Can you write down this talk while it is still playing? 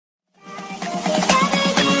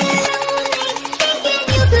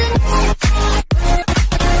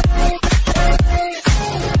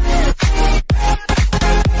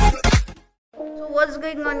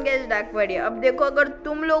One guys back बढ़िए। अब देखो, अगर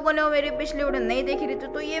तुम लोगों ने मेरी पिछली वीडियो नहीं देखी रही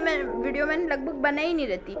तो ये मैं वीडियो मैंने लगभग बना ही नहीं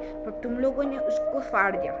रहती, पर तुम लोगों ने उसको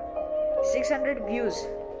फाड़ दिया। 600 व्यूज़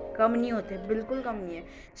कम नहीं होते, बिल्कुल कम नहीं है।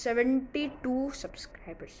 72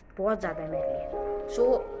 सब्सक्राइबर्स बहुत ज़्यादा है मेरे लिए। सो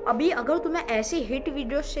अभी अगर तुम्हें ऐसे हिट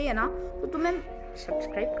वीडियोस चाहिए ना तो तुम्हें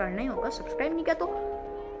सब्सक्राइब करना ही होगा। सब्सक्राइब नहीं किया तो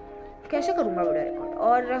कैसे करूँगा वीडियो रिकॉर्ड।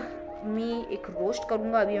 और मैं एक रोस्ट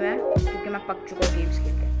करूँगा अभी मैं, क्योंकि मैं पक चुका हूँ गेम्स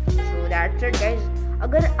खेल के। So that's it guys.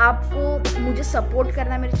 अगर आपको मुझे सपोर्ट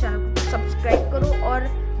करना है मेरे चैनल को, सब्सक्राइब करो और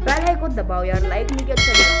बेल आइकन दबाओ यार। लाइक नहीं किया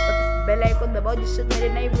अच्छा लगा, बट बेल आइकन दबाओ जिससे मेरे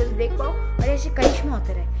नए वीडियोस देख पाओ और ऐसे करिश्मा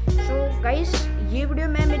होते रहे। सो गाइज, ये वीडियो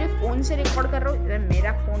मैं मेरे फ़ोन से रिकॉर्ड कर रहा हूँ।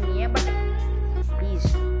 मेरा फ़ोन नहीं है, बट प्लीज़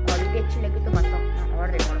क्वालिटी अच्छी लगी तो बताओ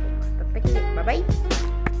और रिकॉर्ड करूँगा। तब तक के लिए बाय बाय।